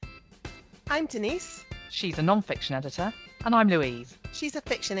I'm Denise. She's a non-fiction editor. And I'm Louise. She's a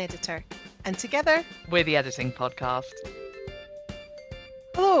fiction editor. And together, we're the Editing Podcast.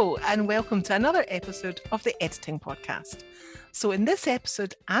 Hello, and welcome to another episode of the Editing Podcast. So in this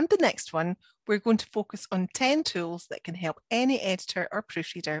episode and the next one, we're going to focus on 10 tools that can help any editor or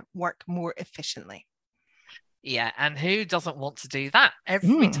proofreader work more efficiently. Yeah, and who doesn't want to do that?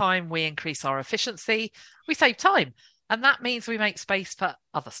 Every time we increase our efficiency, we save time. And that means we make space for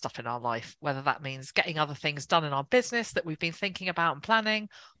other stuff in our life, whether that means getting other things done in our business that we've been thinking about and planning,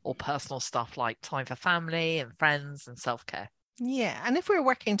 or personal stuff like time for family and friends and self-care. Yeah, and if we're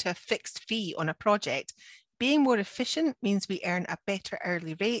working to a fixed fee on a project, being more efficient means we earn a better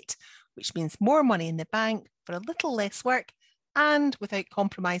hourly rate, which means more money in the bank for a little less work and without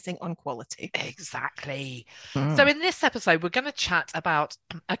compromising on quality. Exactly. So in this episode, we're going to chat about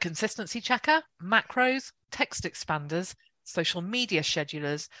a consistency checker, macros, text expanders, social media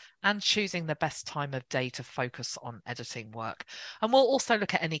schedulers, and choosing the best time of day to focus on editing work. And we'll also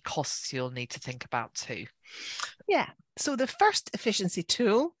look at any costs you'll need to think about too. Yeah. So the first efficiency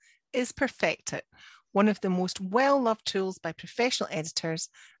tool is Proofreader, one of the most well-loved tools by professional editors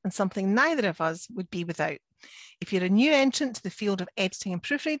and something neither of us would be without. If you're a new entrant to the field of editing and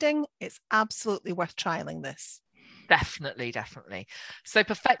proofreading, it's absolutely worth trialing this. Definitely. So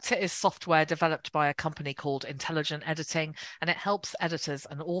Proofreader is software developed by a company called Intelligent Editing, and it helps editors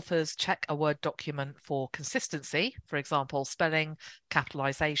and authors check a Word document for consistency, for example, spelling,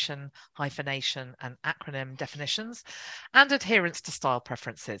 capitalization, hyphenation, and acronym definitions, and adherence to style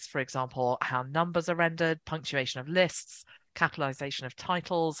preferences, for example, how numbers are rendered, punctuation of lists, capitalization of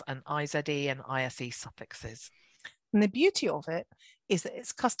titles, and IZE and ISE suffixes. And the beauty of it is that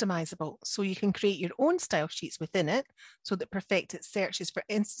it's customizable, so you can create your own style sheets within it so that Proofreader searches for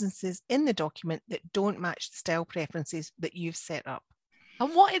instances in the document that don't match the style preferences that you've set up.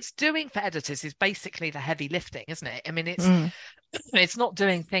 And what it's doing for editors is basically the heavy lifting, isn't it? I mean, it's not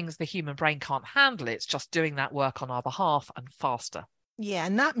doing things the human brain can't handle. It's just doing that work on our behalf and faster. Yeah,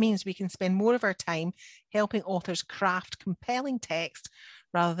 and that means we can spend more of our time helping authors craft compelling text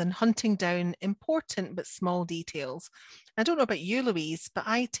rather than hunting down important but small details. I don't know about you, Louise, but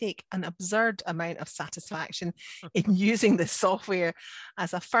I take an absurd amount of satisfaction in using this software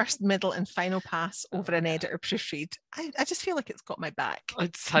as a first, middle and final pass over an editor proofread. I just feel like it's got my back. I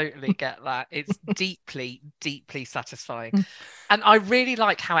totally get that. It's deeply satisfying. And I really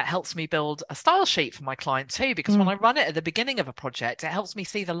like how it helps me build a style sheet for my client too, because when I run it at the beginning of a project, it helps me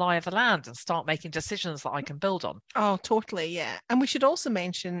see the lie of the land and start making decisions that I can build on. Oh, totally, yeah. And we should also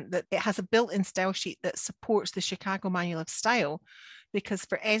mention that it has a built-in style sheet that supports the Chicago Manual of Style, because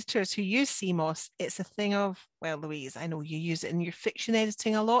for editors who use CMOS, it's a thing of, well, Louise, I know you use it in your fiction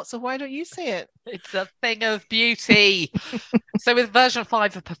editing a lot, so why don't you say it? It's a thing of beauty. So with version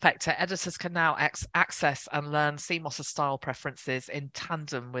 5 of Proofreader, editors can now access and learn CMOS style preferences in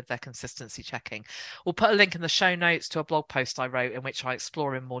tandem with their consistency checking. We'll put a link in the show notes to a blog post I wrote in which I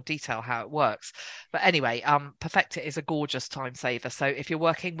explore in more detail how it works. But anyway, Proofreader is a gorgeous time saver. So if you're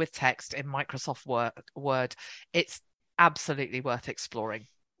working with text in Microsoft Word, it's absolutely worth exploring.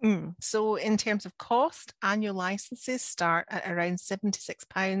 So in terms of cost, annual licenses start at around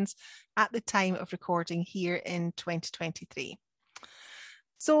 £76 at the time of recording here in 2023.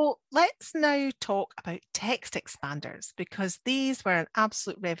 So let's now talk about text expanders, because these were an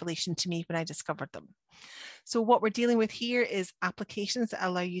absolute revelation to me when I discovered them. So what we're dealing with here is applications that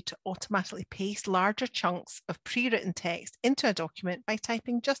allow you to automatically paste larger chunks of pre-written text into a document by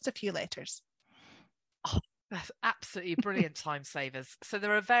typing just a few letters. Oh, that's absolutely brilliant time savers. So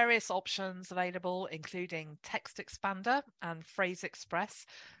there are various options available, including Text Expander and Phrase Express.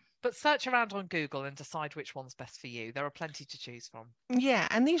 But search around on Google and decide which one's best for you. There are plenty to choose from. Yeah,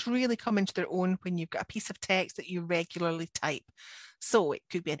 and these really come into their own when you've got a piece of text that you regularly type. So it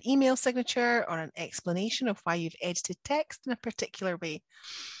could be an email signature or an explanation of why you've edited text in a particular way.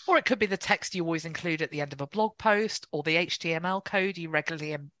 Or it could be the text you always include at the end of a blog post, or the HTML code you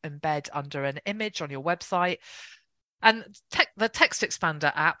regularly embed under an image on your website. And the Text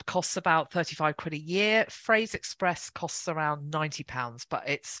Expander app costs about 35 quid a year. Phrase Express costs around £90, but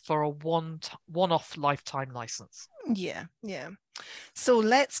it's for a one-off lifetime license. Yeah. So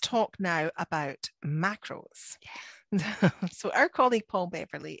let's talk now about macros. Yeah. So our colleague Paul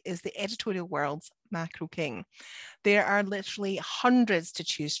Beverley is the editorial world's macro king. There are literally hundreds to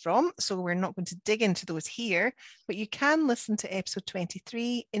choose from, so we're not going to dig into those here, but you can listen to episode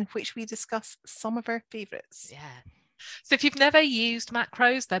 23 in which we discuss some of our favourites. Yeah. So if you've never used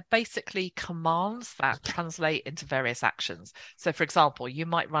macros, they're basically commands that translate into various actions. So for example, you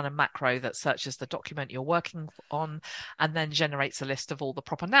might run a macro that searches the document you're working on and then generates a list of all the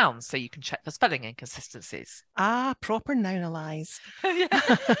proper nouns so you can check for spelling inconsistencies. Proper nounalize.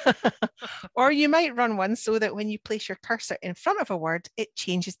 Yeah. Or you might run one so that when you place your cursor in front of a word, it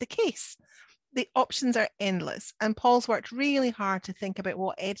changes the case. The options are endless, and Paul's worked really hard to think about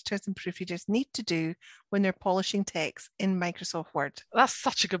what editors and proofreaders need to do when they're polishing text in Microsoft Word. That's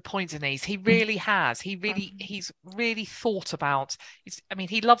such a good point, Denise. He really has. He's really thought about.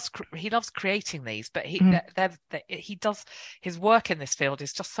 He loves creating these, but he does his work in this field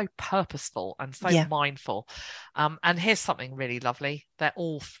is just so purposeful and so mindful. And here's something really lovely. They're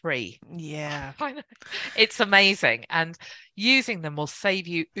all free. Yeah, it's amazing, and using them will save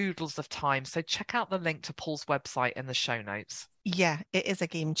you oodles of time. So check out the link to Paul's website in the show notes. Yeah, it is a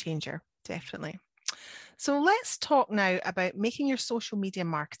game changer, definitely. So let's talk now about making your social media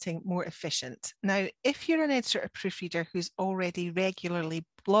marketing more efficient. Now, if you're an editor or proofreader who's already regularly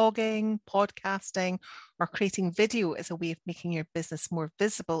blogging, podcasting, or creating video as a way of making your business more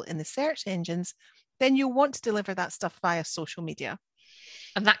visible in the search engines, then you'll want to deliver that stuff via social media.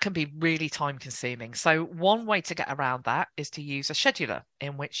 And that can be really time consuming. So one way to get around that is to use a scheduler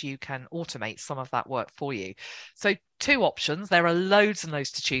in which you can automate some of that work for you. So 2 options, there are loads and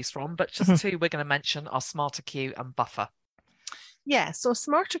loads to choose from, but just 2 we're going to mention are SmarterQueue and Buffer. Yeah, so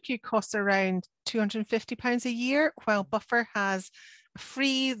SmarterQueue costs around £250 a year, while Buffer has a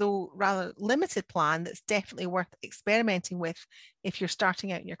free, though rather limited plan that's definitely worth experimenting with if you're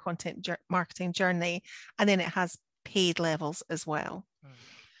starting out in your content marketing journey. And then it has paid levels as well.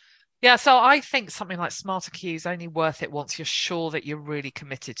 Yeah, so I think something like SmarterQueue is only worth it once you're sure that you're really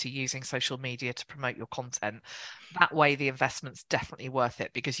committed to using social media to promote your content. That way, the investment's definitely worth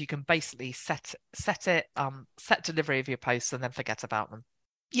it because you can basically set delivery of your posts and then forget about them.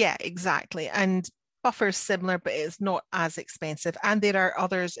 Yeah, exactly. And Buffer is similar, but it's not as expensive. And there are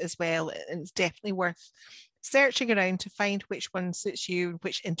others as well. And it's definitely worth searching around to find which one suits you,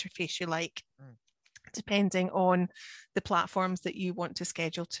 which interface you like. Depending on the platforms that you want to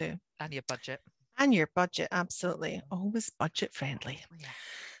schedule to. And your budget. And your budget, absolutely. Always budget friendly. Yeah.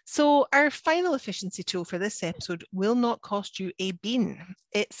 So our final efficiency tool for this episode will not cost you a bean.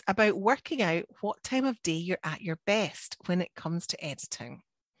 It's about working out what time of day you're at your best when it comes to editing.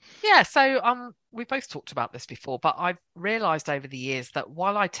 Yeah, so we both talked about this before, but I've realised over the years that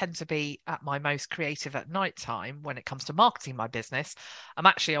while I tend to be at my most creative at night time when it comes to marketing my business, I'm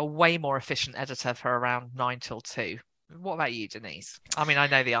actually a way more efficient editor for around 9 till 2. What about you, Denise? I mean, I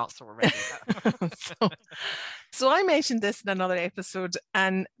know the answer already. So I mentioned this in another episode,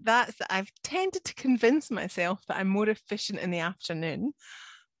 and that's that I've tended to convince myself that I'm more efficient in the afternoon,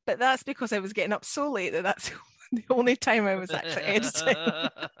 but that's because I was getting up so late that's the only time I was actually editing.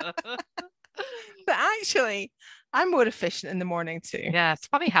 But actually, I'm more efficient in the morning too. Yeah, it's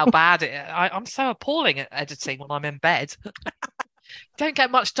funny how bad I'm so appalling at editing when I'm in bed. Don't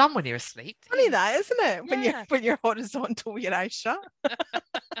get much done when you're asleep. Funny that, isn't it? When you're horizontal with your eyes shut.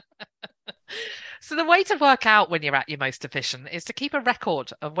 So the way to work out when you're at your most efficient is to keep a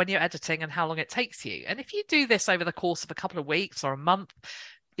record of when you're editing and how long it takes you. And if you do this over the course of a couple of weeks or a month,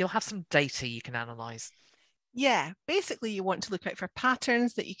 you'll have some data you can analyze. Yeah, basically you want to look out for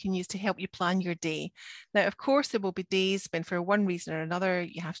patterns that you can use to help you plan your day. Now, of course, there will be days when for one reason or another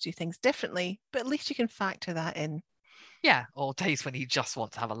you have to do things differently, but at least you can factor that in. Yeah, or days when you just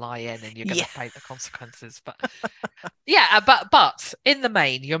want to have a lie in and you're going to pay the consequences. But yeah, but in the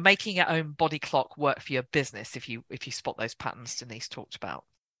main, you're making your own body clock work for your business if you spot those patterns Denise talked about.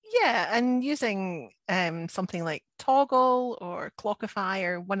 Yeah, and using something like Toggle or Clockify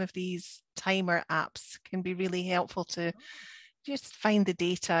or one of these timer apps can be really helpful to just find the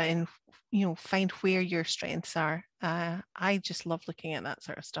data and find where your strengths are. I just love looking at that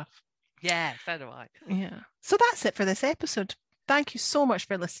sort of stuff. Yeah, so do I. Yeah. So that's it for this episode. Thank you so much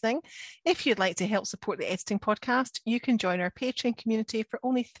for listening. If you'd like to help support the Editing Podcast, you can join our Patreon community for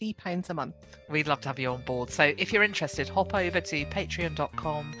only £3 a month. We'd love to have you on board. So if you're interested, hop over to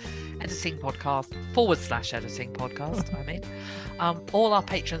patreon.com editing podcast /editing podcast. All our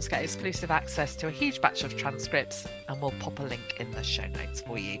patrons get exclusive access to a huge batch of transcripts, and we'll pop a link in the show notes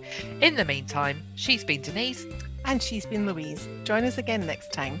for you. In the meantime, she's been Denise. And she's been Louise. Join us again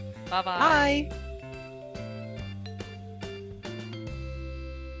next time. Bye-bye. Bye.